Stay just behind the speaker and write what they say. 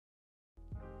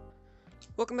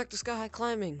Welcome back to Sky High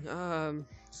Climbing.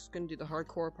 Just gonna do the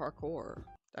hardcore parkour.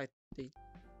 They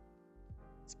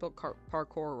spelled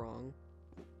parkour wrong.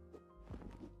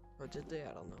 Or did they?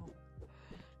 I don't know.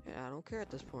 Yeah, I don't care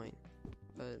at this point.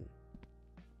 But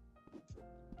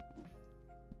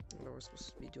we're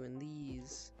supposed to be doing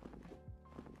these.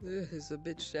 This is a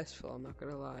bit stressful, I'm not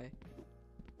gonna lie.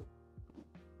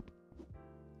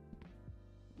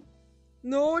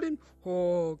 No, I didn't.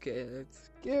 Oh, okay, that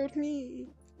scared me.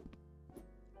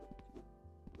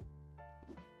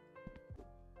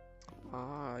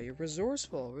 Ah, you're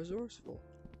resourceful.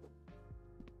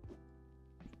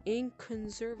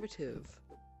 Inconservative.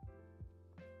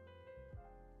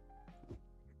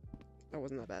 That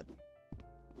wasn't that bad.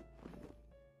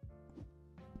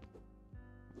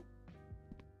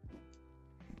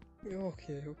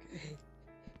 Okay.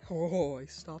 Oh, I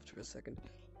stopped for a second.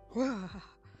 Wow,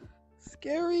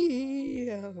 scary.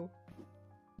 No.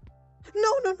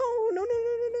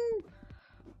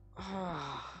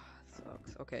 Ah,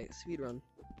 sucks. Okay, speedrun.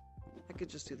 I could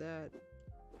just do that.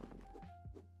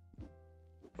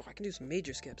 Oh, I can do some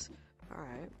major skips.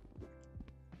 Alright.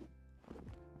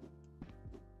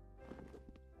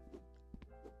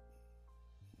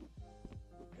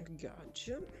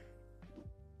 Gotcha.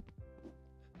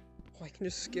 Oh, I can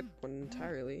just skip one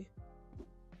entirely.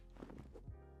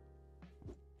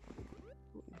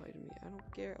 Who invited me? I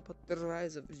don't care about the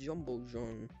rise of Jumbo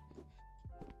John.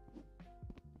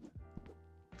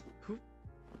 Who?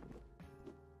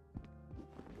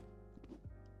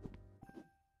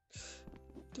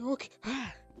 Okay.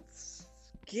 Ah,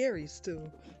 scary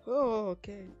still. Oh,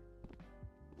 okay.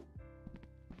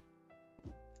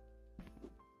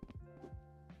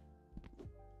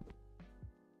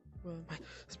 Well, am I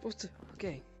supposed to?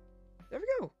 Okay. There we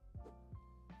go.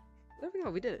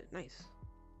 We did it. Nice.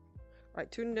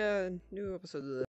 Alright, tune in to new episodes of